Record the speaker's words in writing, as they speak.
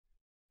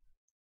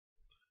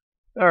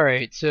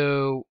Alright,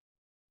 so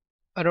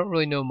I don't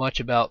really know much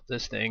about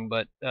this thing,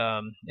 but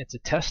it's a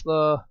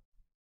Tesla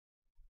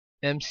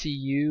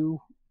MCU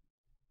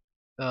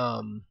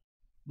um,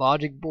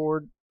 logic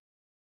board.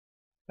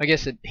 I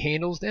guess it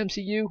handles the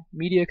MCU,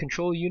 Media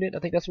Control Unit, I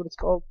think that's what it's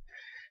called.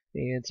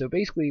 And so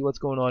basically what's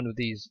going on with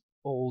these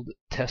old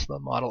Tesla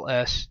Model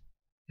S,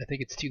 I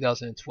think it's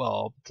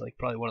 2012, it's like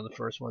probably one of the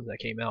first ones that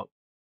came out,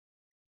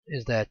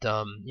 is that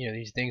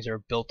these things are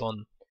built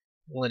on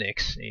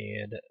Linux,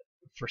 and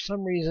for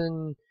some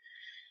reason,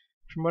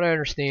 from what I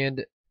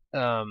understand,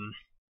 um,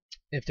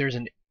 if there's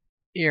an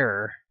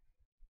error,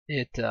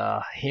 it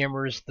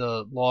hammers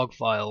the log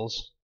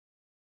files.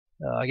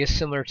 I guess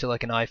similar to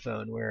like an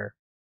iPhone, where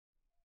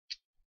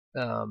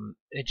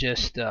it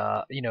just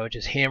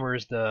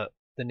hammers the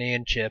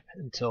NAND chip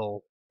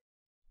until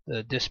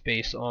the disk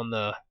space on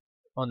the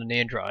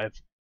NAND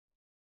drive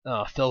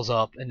fills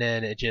up, and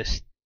then it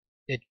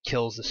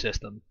kills the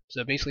system.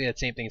 So basically, that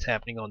same thing is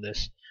happening on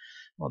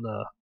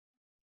the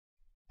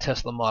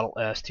Tesla Model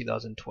S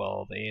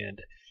 2012, and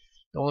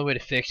the only way to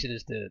fix it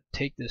is to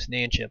take this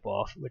NAND chip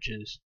off, which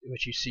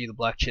you see the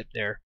black chip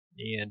there,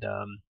 and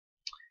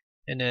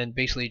then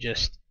basically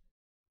just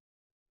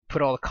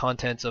put all the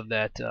contents of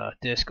that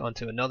disk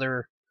onto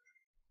another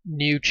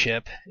new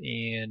chip,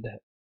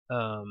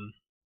 um,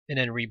 and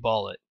then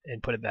reball it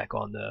and put it back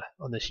on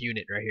this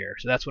unit right here.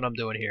 So that's what I'm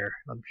doing here.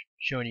 I'm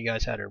showing you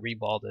guys how to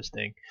reball this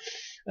thing.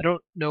 I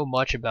don't know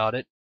much about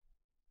it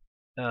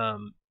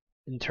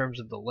in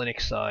terms of the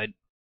Linux side.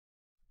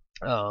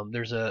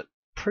 There's a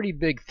pretty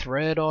big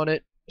thread on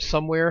it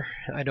somewhere.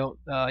 I don't.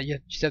 You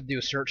just have to do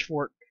a search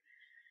for it.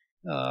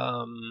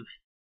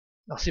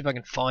 I'll see if I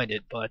can find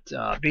it, but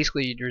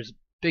basically there's a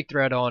big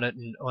thread on it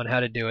and on how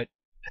to do it.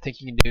 I think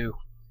you can do.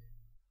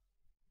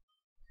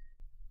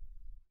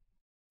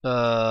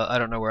 I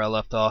don't know where I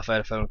left off. I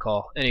had a phone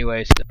call.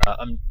 Anyways,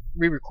 I'm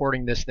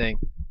re-recording this thing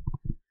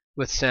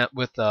with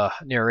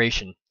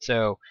narration.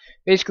 So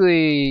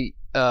basically,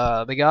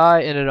 the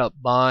guy ended up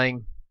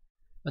buying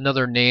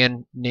another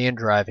NAND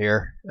drive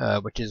here,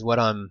 which is what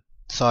I'm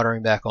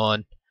soldering back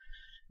on,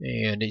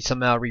 and he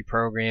somehow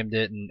reprogrammed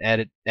it and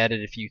added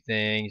a few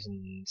things,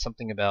 and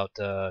something about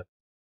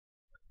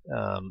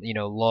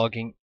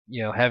logging,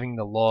 having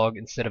the log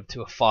instead of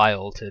to a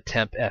file to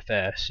temp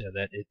fs, so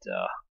that it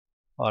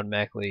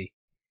automatically,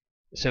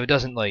 so it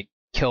doesn't like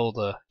kill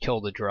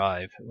the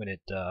drive when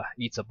it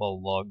eats up all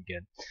the log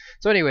again.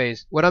 So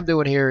anyways, what I'm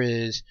doing here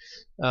is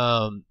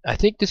I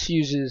think this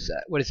uses,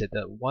 what is it,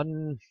 the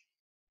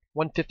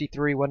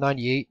 153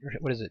 198, or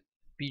what is it,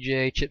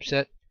 BJ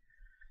chipset.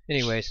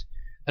 Anyways,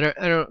 I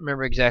don't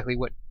remember exactly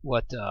what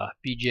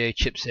BJ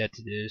chipset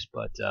it is,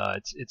 but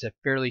it's a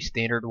fairly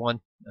standard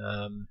one.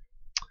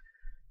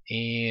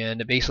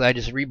 And basically I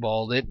just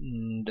reballed it,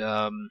 and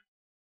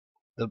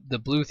the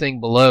blue thing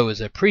below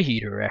is a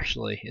preheater.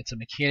 Actually, it's a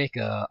Mechanic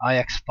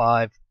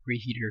IX5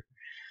 preheater.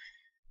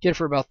 Get it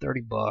for about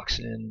 30 bucks,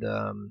 and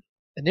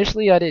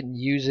initially I didn't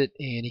use it,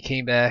 and he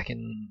came back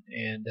and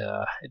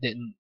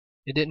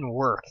it didn't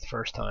work the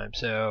first time.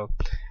 So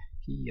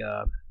he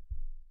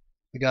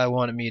the guy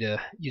wanted me to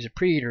use a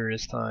preheater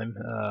this time,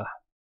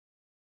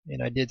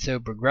 and I did so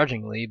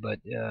begrudgingly, but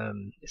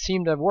it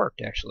seemed to have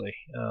worked actually.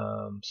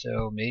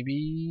 So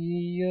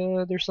maybe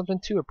there's something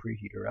to a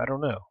preheater. I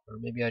don't know, or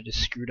maybe I just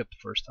screwed up the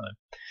first time.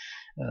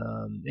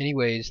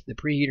 Anyways, the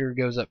preheater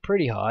goes up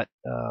pretty hot.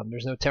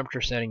 There's no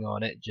temperature setting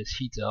on it; it just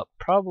heats up,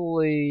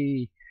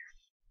 probably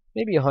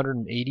maybe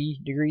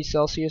 180 degrees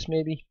Celsius,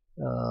 maybe.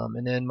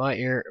 And then my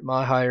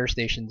high air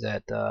station's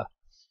at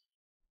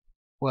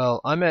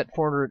well, I'm at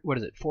 400. What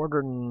is it?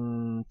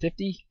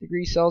 450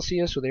 degrees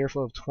Celsius with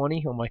airflow of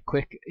 20 on my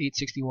quick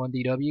 861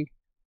 DW.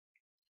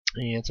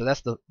 And so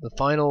that's the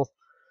final.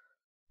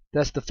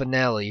 That's the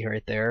finale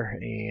right there.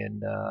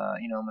 And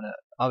I'm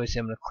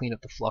gonna clean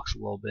up the flux a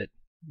little bit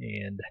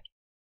and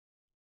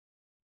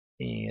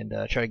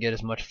try to get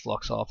as much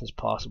flux off as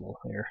possible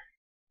here.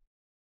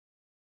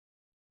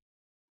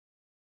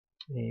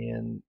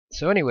 And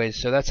so,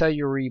 anyways, so that's how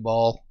you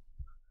reball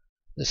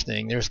this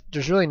thing. There's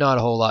really not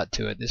a whole lot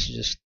to it. This is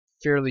just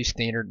fairly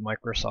standard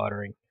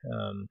microsoldering.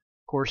 Of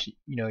course,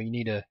 you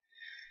need a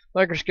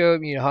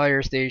microscope, you need a high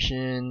air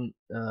station,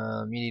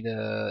 you need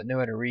to know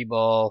how to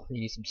reball,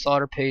 you need some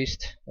solder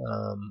paste.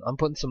 I'm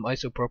putting some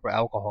isopropyl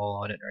alcohol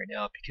on it right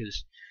now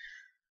because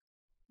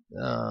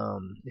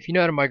if you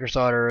know how to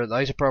microsolder, the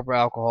isopropyl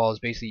alcohol is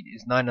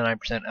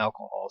 99%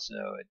 alcohol, so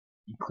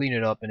you clean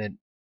it up and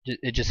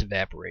it just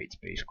evaporates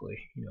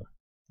basically,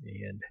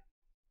 and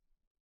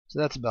so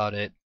that's about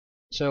it.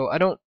 So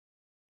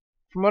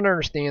from what I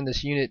understand,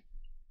 this unit,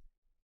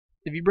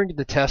 if you bring it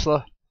to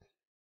Tesla,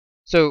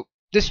 so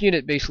this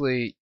unit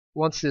basically,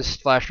 once this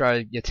flash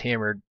drive gets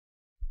hammered,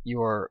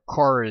 your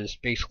car is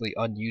basically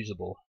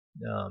unusable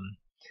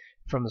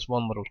from this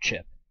one little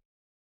chip.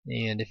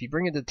 And if you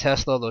bring it to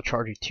Tesla, they'll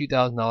charge you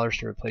 $2,000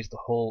 to replace the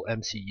whole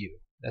MCU.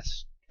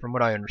 That's from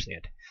what I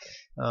understand.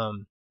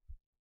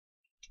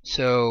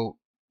 So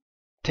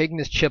taking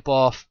this chip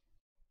off,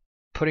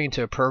 putting it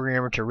into a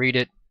programmer to read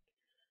it,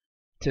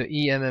 to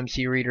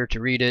eMMC reader to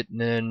read it, and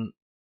then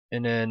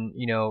and then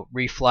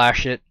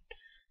reflash it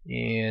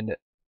and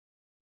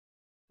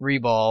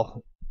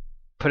reball,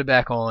 put it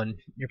back on,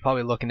 you're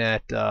probably looking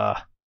at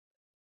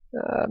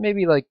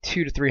maybe like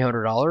 $200 to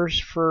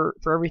 $300 for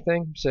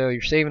everything. So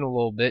you're saving a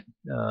little bit.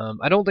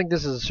 I don't think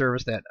this is a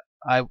service that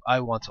I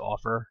want to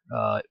offer,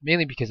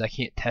 mainly because I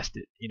can't test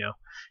it,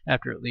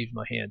 after it leaves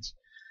my hands.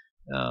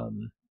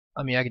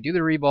 I mean, I could do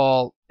the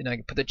reball and I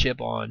could put the chip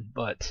on,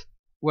 but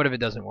what if it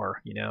doesn't work?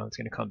 It's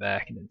going to come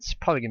back and it's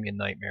probably going to be a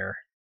nightmare.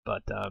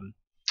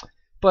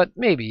 But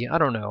maybe, I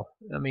don't know.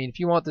 I mean, if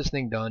you want this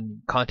thing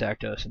done,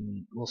 contact us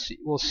and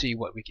we'll see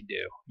what we can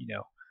do.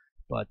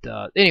 But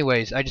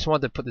anyways, I just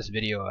wanted to put this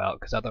video out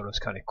because I thought it was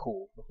kind of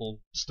cool, the whole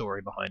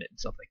story behind it and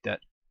stuff like that.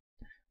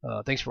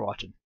 Thanks for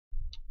watching.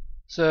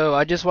 So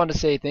I just wanted to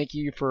say thank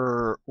you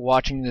for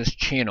watching this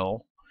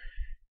channel,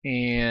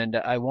 and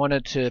I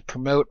wanted to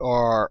promote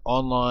our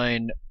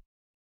online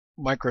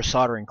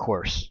microsoldering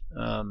course.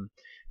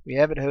 We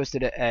have it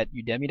hosted at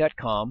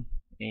udemy.com,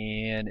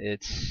 and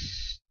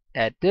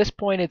at this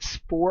point it's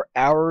 4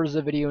 hours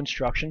of video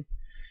instruction.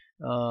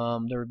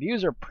 The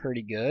reviews are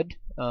pretty good,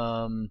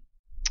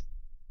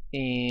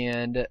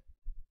 and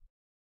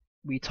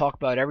we talk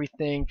about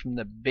everything from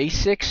the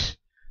basics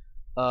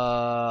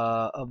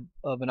of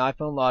an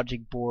iPhone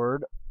logic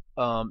board,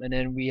 and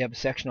then we have a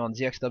section on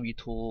ZXW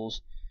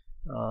tools.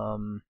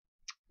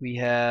 We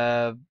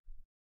have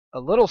a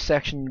little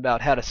section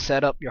about how to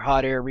set up your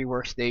hot air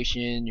rework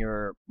station,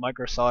 your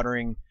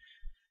microsoldering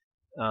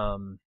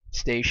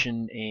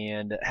station,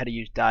 and how to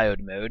use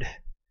diode mode.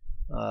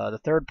 The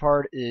third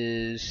part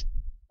is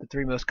the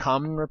 3 most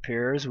common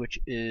repairs, which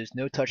is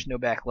no touch, no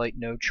backlight,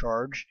 no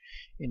charge.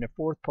 And the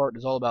fourth part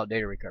is all about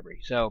data recovery.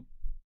 So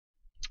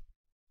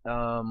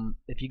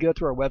if you go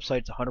through our website,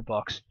 it's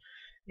 $100,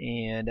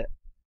 and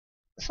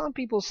some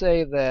people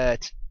say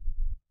that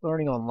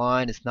learning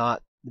online is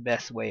not the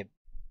best way of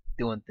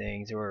doing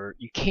things, or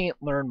you can't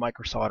learn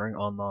microsoldering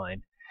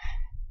online.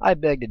 I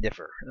beg to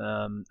differ.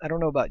 I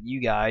don't know about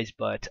you guys,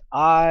 but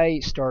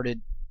I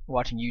started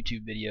watching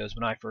YouTube videos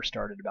when I first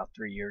started about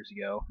 3 years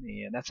ago,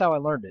 and that's how I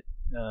learned it.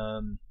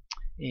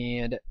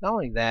 And not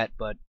only that,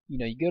 but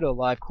you go to a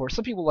live course.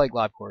 Some people like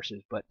live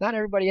courses, but not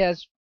everybody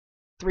has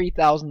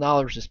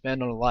 $3,000 to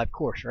spend on a live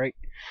course, right?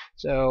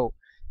 So,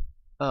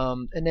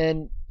 and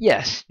then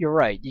yes, you're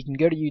right. You can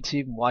go to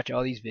YouTube and watch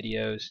all these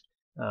videos,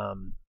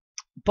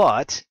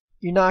 but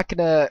you're not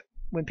gonna.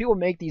 When people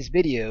make these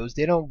videos,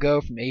 they don't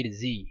go from A to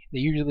Z. They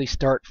usually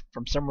start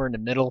from somewhere in the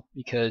middle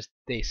because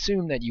they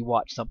assume that you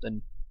watched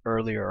something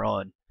earlier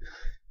on,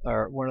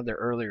 or one of their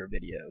earlier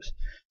videos.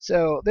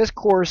 So this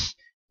course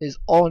is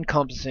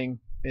all-encompassing.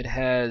 It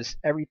has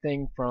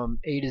everything from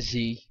A to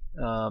Z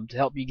to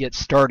help you get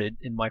started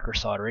in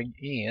microsoldering,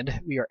 and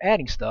we are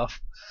adding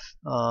stuff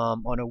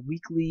on a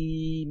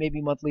weekly,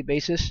 maybe monthly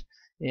basis,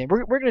 and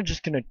we're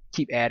just gonna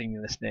keep adding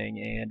to this thing.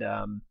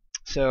 And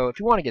so if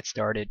you want to get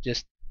started,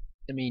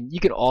 I mean, you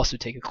could also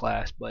take a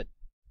class, but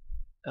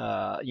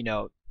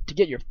to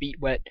get your feet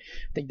wet,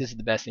 I think this is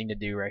the best thing to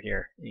do right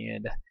here,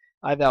 and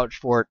I vouch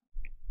for it.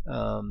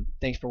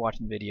 Thanks for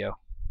watching the video.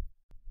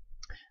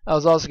 I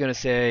was also going to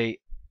say,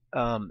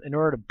 in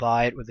order to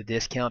buy it with a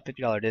discount,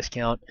 $50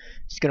 discount,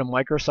 just go to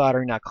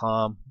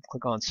microsoldering.com,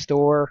 click on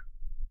store,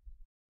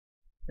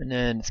 and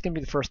then it's going to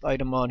be the first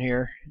item on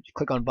here. You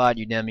click on Buy at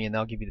Udemy, and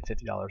they'll give you the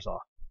 $50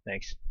 off.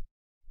 Thanks.